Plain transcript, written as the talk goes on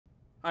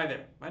Hi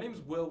there, my name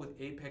is Will with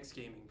Apex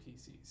Gaming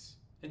PCs.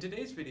 In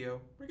today's video,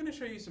 we're going to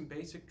show you some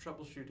basic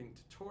troubleshooting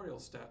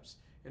tutorial steps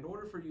in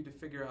order for you to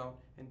figure out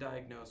and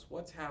diagnose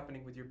what's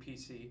happening with your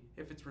PC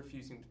if it's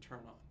refusing to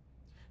turn on.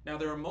 Now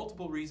there are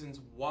multiple reasons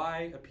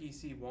why a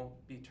PC won't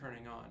be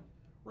turning on.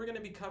 We're going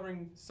to be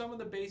covering some of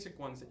the basic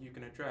ones that you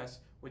can address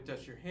with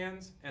just your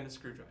hands and a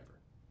screwdriver.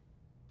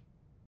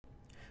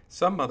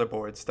 Some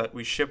motherboards that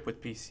we ship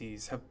with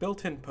PCs have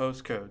built-in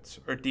postcodes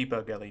or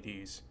debug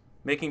LEDs,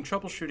 making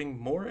troubleshooting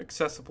more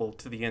accessible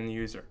to the end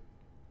user.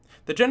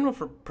 The general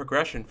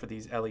progression for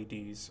these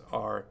LEDs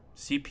are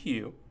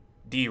CPU,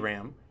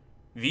 DRAM,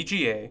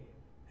 VGA,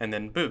 and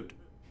then boot.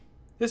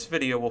 This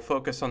video will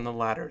focus on the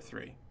latter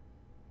three.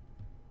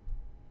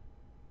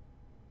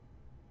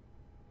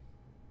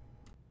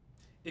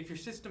 If your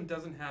system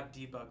doesn't have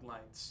debug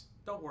lights,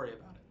 don't worry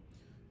about it.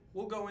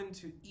 We'll go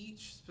into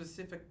each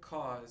specific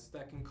cause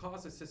that can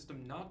cause a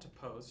system not to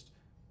post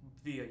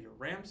via your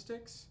RAM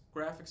sticks,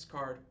 graphics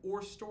card,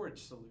 or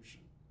storage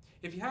solution.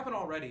 If you haven't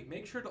already,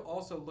 make sure to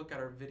also look at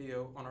our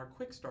video on our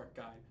Quick Start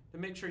guide to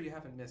make sure you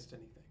haven't missed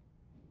anything.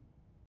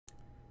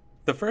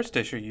 The first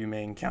issue you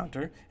may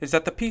encounter is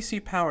that the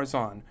PC powers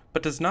on,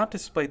 but does not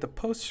display the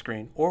post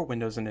screen or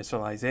Windows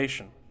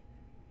initialization.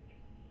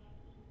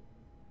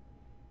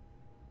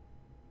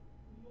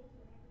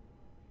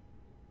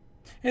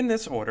 In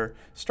this order,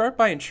 start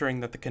by ensuring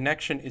that the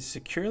connection is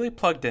securely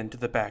plugged into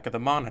the back of the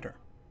monitor.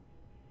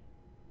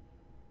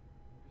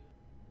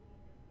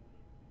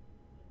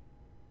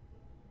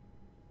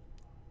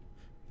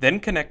 Then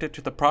connect it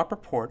to the proper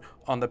port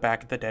on the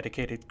back of the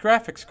dedicated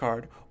graphics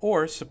card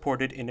or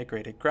supported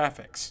integrated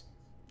graphics.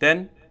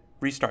 Then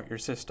restart your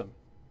system.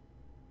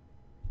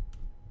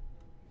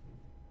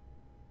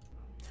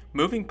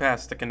 Moving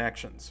past the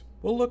connections,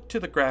 we'll look to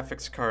the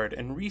graphics card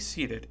and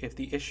reseat it if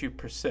the issue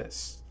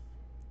persists.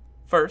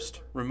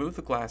 First, remove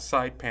the glass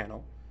side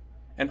panel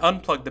and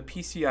unplug the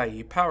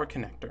PCIe power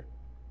connector.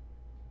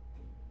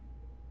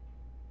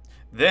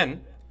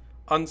 Then,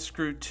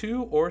 unscrew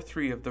 2 or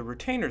 3 of the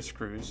retainer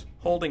screws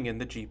holding in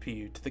the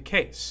GPU to the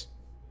case.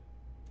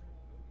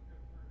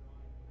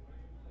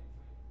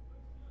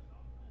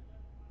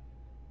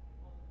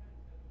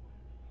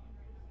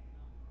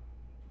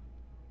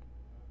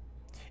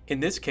 In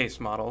this case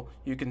model,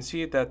 you can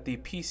see that the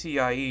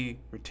PCIe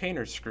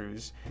retainer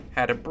screws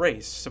had a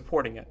brace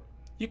supporting it.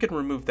 You can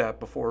remove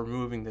that before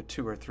removing the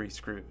 2 or 3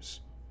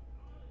 screws.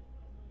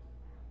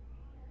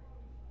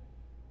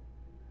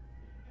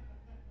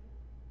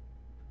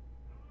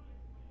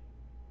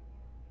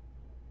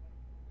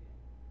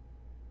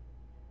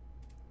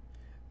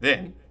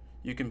 Then,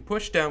 you can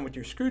push down with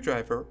your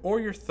screwdriver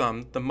or your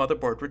thumb the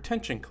motherboard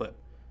retention clip,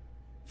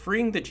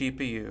 freeing the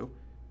GPU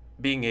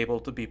being able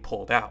to be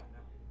pulled out.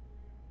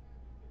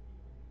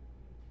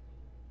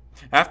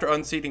 After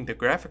unseating the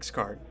graphics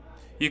card,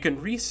 you can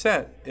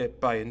reset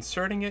it by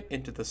inserting it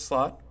into the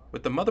slot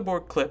with the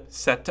motherboard clip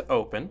set to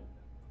open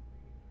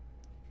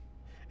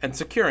and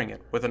securing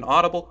it with an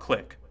audible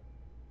click.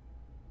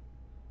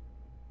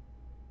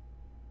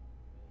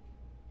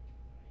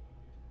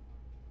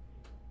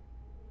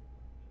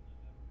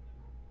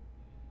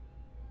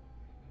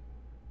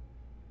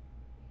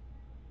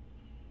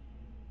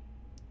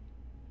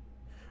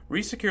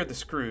 Resecure the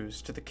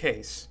screws to the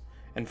case,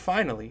 and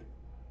finally,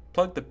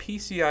 plug the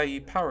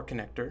PCIe power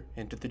connector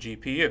into the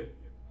GPU.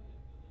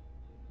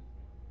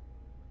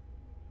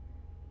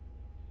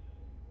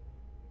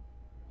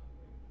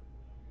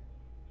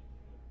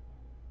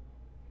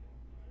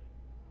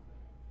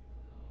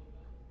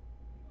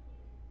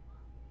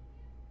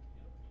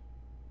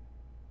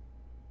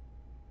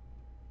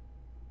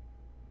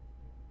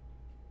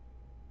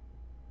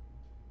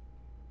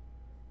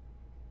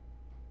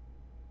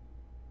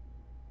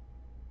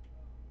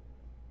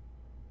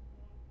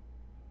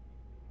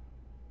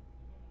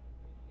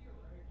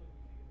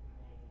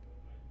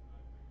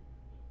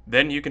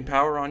 Then you can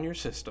power on your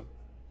system.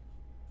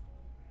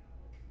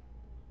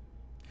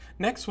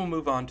 Next, we'll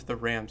move on to the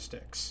RAM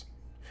sticks.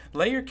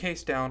 Lay your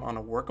case down on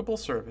a workable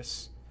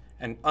surface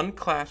and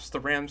unclasp the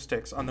RAM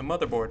sticks on the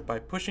motherboard by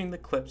pushing the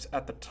clips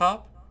at the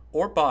top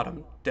or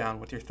bottom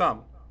down with your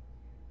thumb.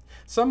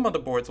 Some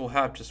motherboards will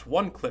have just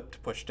one clip to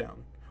push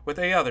down, with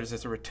others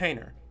as a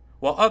retainer,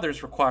 while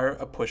others require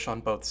a push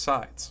on both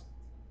sides.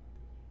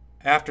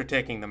 After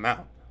taking them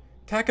out,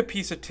 tack a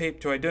piece of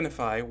tape to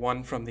identify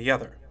one from the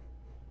other.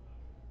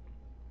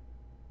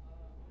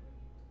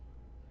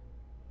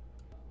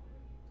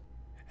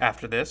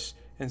 After this,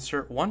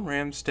 insert one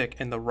RAM stick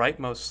in the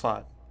rightmost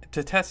slot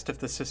to test if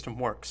the system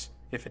works.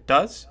 If it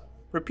does,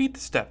 repeat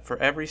the step for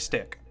every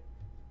stick.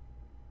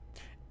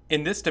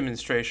 In this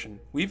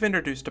demonstration, we've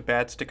introduced a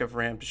bad stick of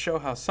RAM to show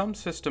how some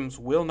systems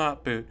will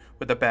not boot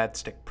with a bad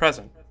stick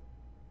present.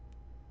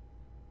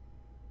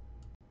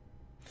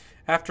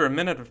 After a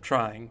minute of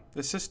trying,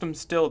 the system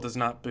still does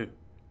not boot.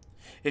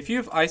 If you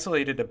have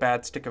isolated a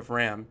bad stick of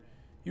RAM,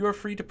 you are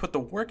free to put the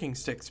working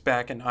sticks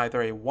back in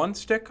either a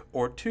 1-stick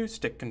or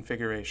 2-stick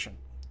configuration.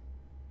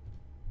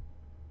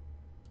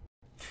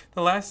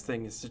 The last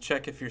thing is to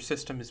check if your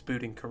system is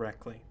booting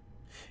correctly.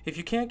 If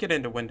you can't get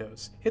into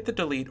Windows, hit the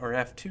Delete or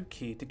F2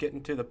 key to get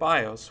into the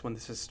BIOS when the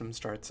system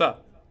starts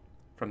up.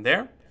 From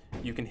there,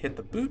 you can hit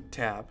the Boot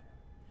tab,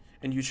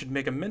 and you should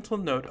make a mental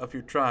note of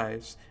your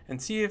drives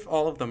and see if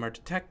all of them are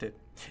detected.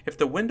 If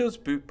the Windows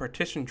boot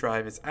partition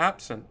drive is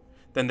absent,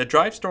 then the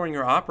drive storing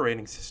your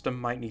operating system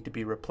might need to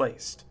be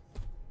replaced.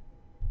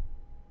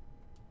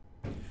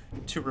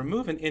 To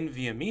remove an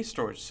NVMe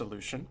storage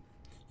solution,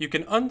 you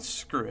can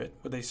unscrew it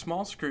with a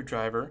small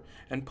screwdriver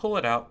and pull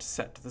it out to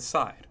set to the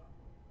side.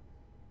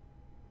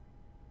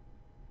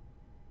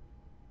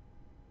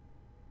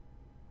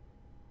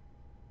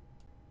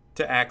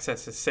 To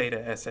access a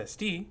SATA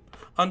SSD,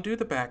 undo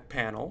the back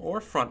panel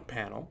or front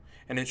panel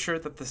and ensure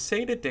that the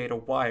SATA data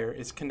wire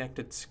is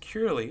connected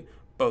securely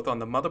both on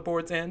the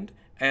motherboard's end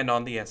and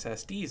on the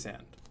SSD's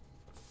end.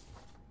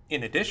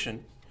 In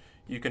addition,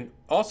 you can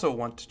also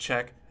want to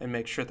check and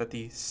make sure that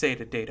the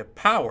SATA data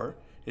power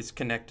is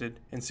connected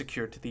and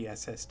secured to the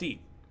SSD.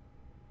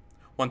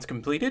 Once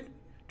completed,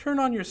 turn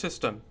on your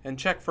system and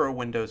check for a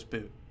Windows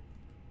boot.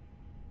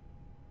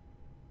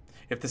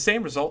 If the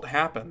same result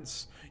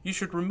happens, you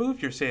should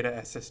remove your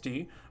SATA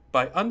SSD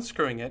by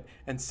unscrewing it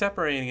and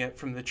separating it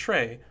from the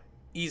tray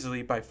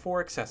easily by 4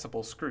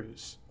 accessible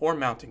screws or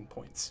mounting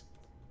points.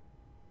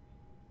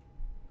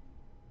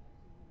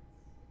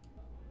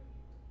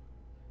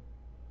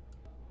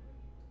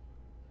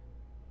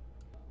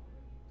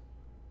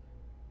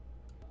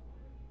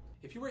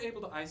 If you were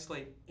able to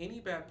isolate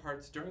any bad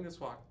parts during this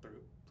walkthrough,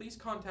 please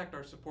contact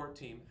our support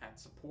team at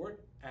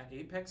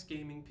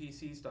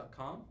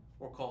support@apexgamingpcs.com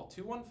or call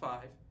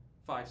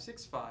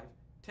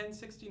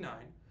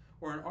 215-565-1069,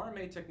 or an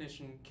RMA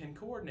technician can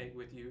coordinate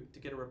with you to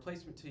get a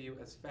replacement to you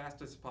as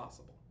fast as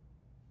possible.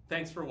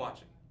 Thanks for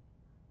watching.